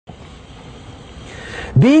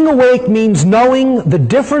Being awake means knowing the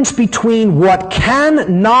difference between what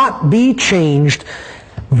cannot be changed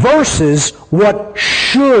versus what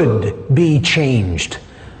should be changed.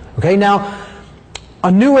 Okay, now,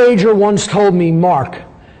 a New Ager once told me, Mark,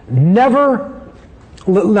 now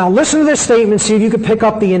listen to this statement, see if you could pick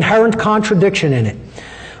up the inherent contradiction in it.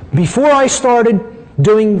 Before I started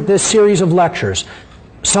doing this series of lectures,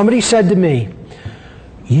 somebody said to me,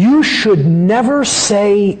 you should never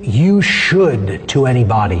say you should to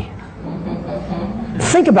anybody.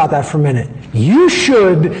 Think about that for a minute. You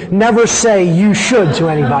should never say you should to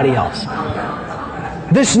anybody else.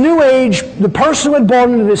 This New Age, the person who had bought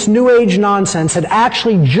into this New Age nonsense had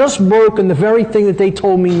actually just broken the very thing that they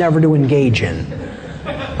told me never to engage in.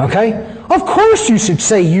 Okay? Of course you should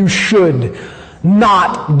say you should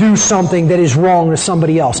not do something that is wrong to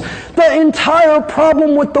somebody else. The entire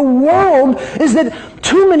problem with the world is that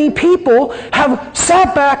too many people have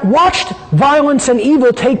sat back, watched violence and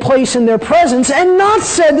evil take place in their presence, and not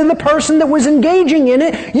said to the person that was engaging in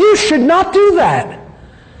it, you should not do that.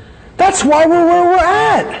 That's why we're where we're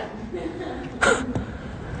at.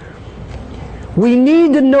 We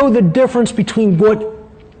need to know the difference between what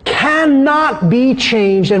cannot be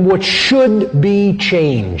changed and what should be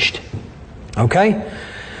changed. Okay?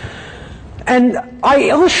 And I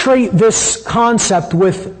illustrate this concept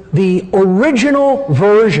with the original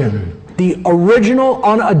version, the original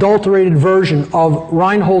unadulterated version of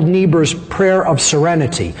Reinhold Niebuhr's Prayer of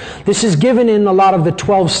Serenity. This is given in a lot of the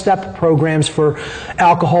 12-step programs for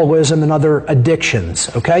alcoholism and other addictions.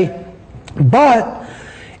 Okay? But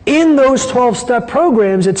in those 12-step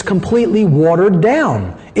programs, it's completely watered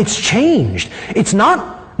down. It's changed. It's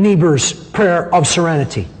not Niebuhr's Prayer of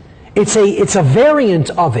Serenity. It's a variant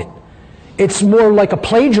of it. It's more like a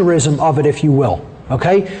plagiarism of it, if you will.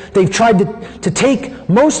 Okay? They've tried to take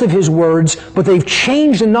most of his words, but they've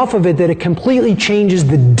changed enough of it that it completely changes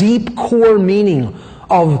the deep core meaning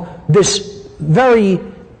of this very,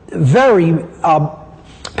 very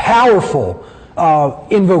powerful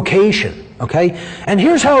invocation. Okay? And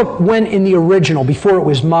here's how it went in the original before it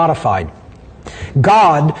was modified.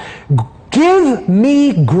 God, give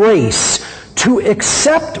me grace to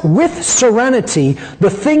accept with serenity the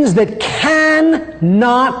things that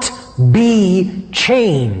cannot be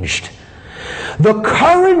changed, the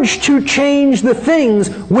courage to change the things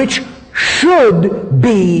which should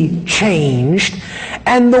be changed,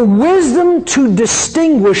 and the wisdom to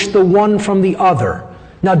distinguish the one from the other.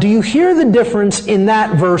 Now, do you hear the difference in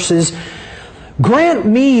that verses? Grant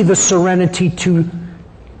me the serenity to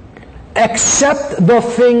accept the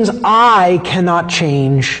things I cannot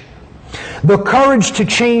change, the courage to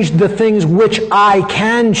change the things which I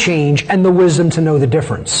can change, and the wisdom to know the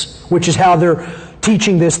difference, which is how they're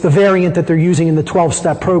teaching this, the variant that they're using in the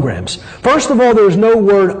 12-step programs. First of all, there's no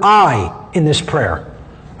word I in this prayer.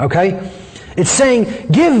 Okay? It's saying,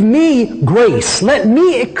 give me grace. Let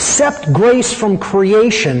me accept grace from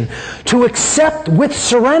creation to accept with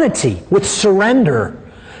serenity, with surrender,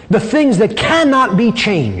 the things that cannot be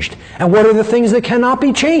changed. And what are the things that cannot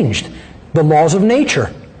be changed? The laws of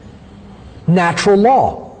nature. Natural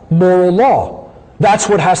law, moral law. That's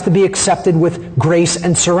what has to be accepted with grace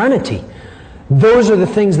and serenity. Those are the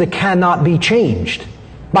things that cannot be changed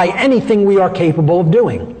by anything we are capable of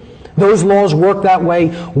doing. Those laws work that way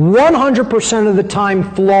 100% of the time,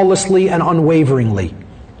 flawlessly and unwaveringly.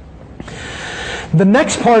 The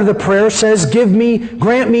next part of the prayer says,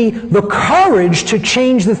 grant me the courage to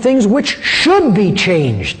change the things which should be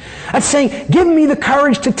changed. That's saying, give me the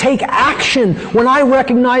courage to take action when I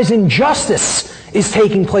recognize injustice is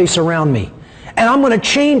taking place around me. And I'm going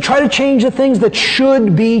to try to change the things that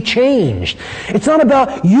should be changed. It's not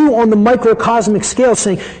about you on the microcosmic scale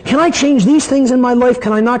saying, can I change these things in my life?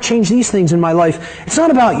 Can I not change these things in my life? It's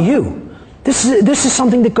not about you. This is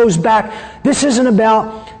something that goes back. This isn't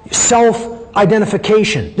about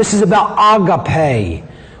self-identification. This is about agape,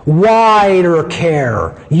 wider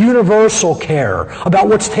care, universal care, about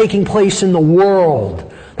what's taking place in the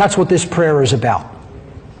world. That's what this prayer is about.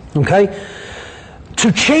 Okay?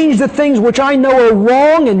 To change the things which I know are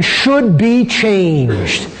wrong and should be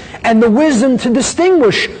changed. And the wisdom to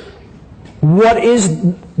distinguish what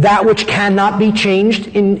is that which cannot be changed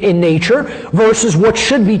in nature versus what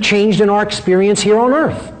should be changed in our experience here on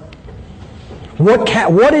earth.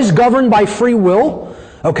 What is governed by free will?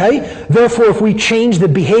 Okay? Therefore, if we change the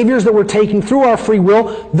behaviors that we're taking through our free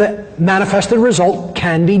will, the manifested result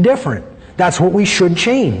can be different. That's what we should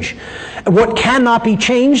change. What cannot be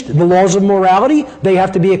changed, the laws of morality, they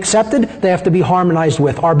have to be accepted, they have to be harmonized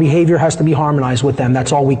with. Our behavior has to be harmonized with them.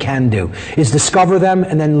 That's all we can do, is discover them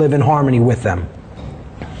and then live in harmony with them.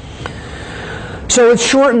 So it's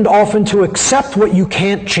shortened often to accept what you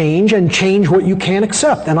can't change and change what you can't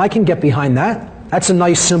accept. And I can get behind that. That's a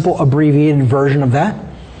nice, simple, abbreviated version of that.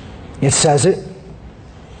 It says it.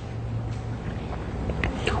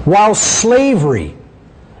 While slavery,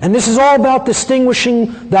 and this is all about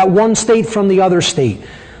distinguishing that one state from the other state.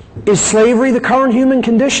 Is slavery the current human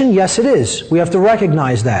condition? Yes, it is. We have to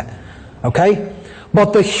recognize that. Okay?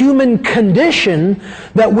 But the human condition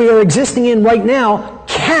that we are existing in right now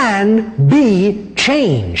can be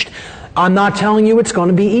changed. I'm not telling you it's going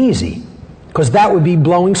to be easy, because that would be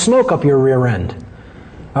blowing smoke up your rear end.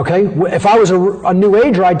 Okay? If I was a New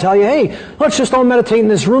Ager, I'd tell you, hey, let's just all meditate in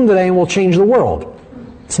this room today and we'll change the world.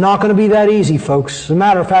 It's not going to be that easy, folks. As a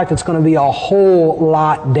matter of fact, it's going to be a whole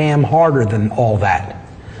lot damn harder than all that.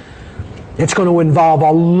 It's going to involve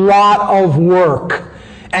a lot of work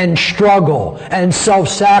and struggle and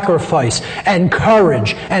self-sacrifice and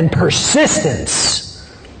courage and persistence.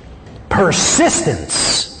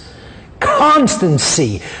 Persistence,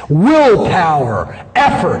 constancy, willpower,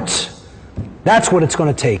 effort. That's what it's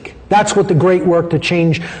going to take. That's what the great work to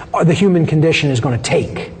change the human condition is going to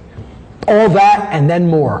take. All that and then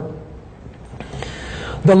more.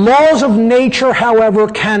 The laws of nature, however,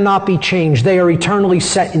 cannot be changed. They are eternally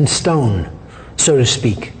set in stone, so to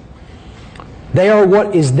speak. They are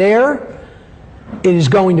what is there. It is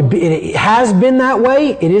going to be, it has been that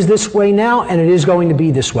way, it is this way now, and it is going to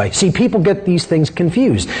be this way. See, people get these things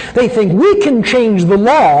confused. They think we can change the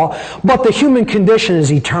law, but the human condition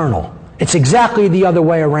is eternal. It's exactly the other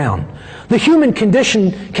way around. The human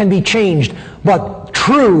condition can be changed, but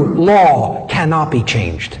true law cannot be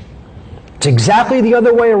changed. It's exactly the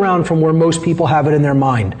other way around from where most people have it in their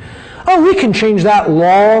mind. Oh, we can change that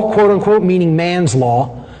law, quote unquote, meaning man's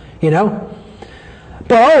law, you know.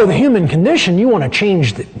 But oh, the human condition, you want to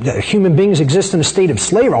change the human beings exist in a state of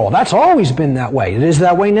slavery. Oh, that's always been that way. It is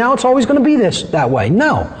that way now, it's always going to be that way.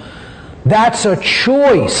 No. That's a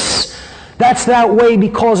choice. That's that way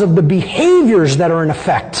because of the behaviors that are in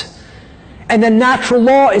effect. And then natural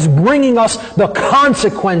law is bringing us the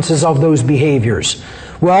consequences of those behaviors.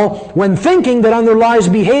 Well, when thinking that underlies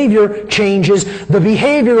behavior changes, the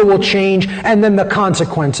behavior will change, and then the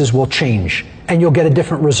consequences will change, and you'll get a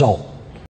different result.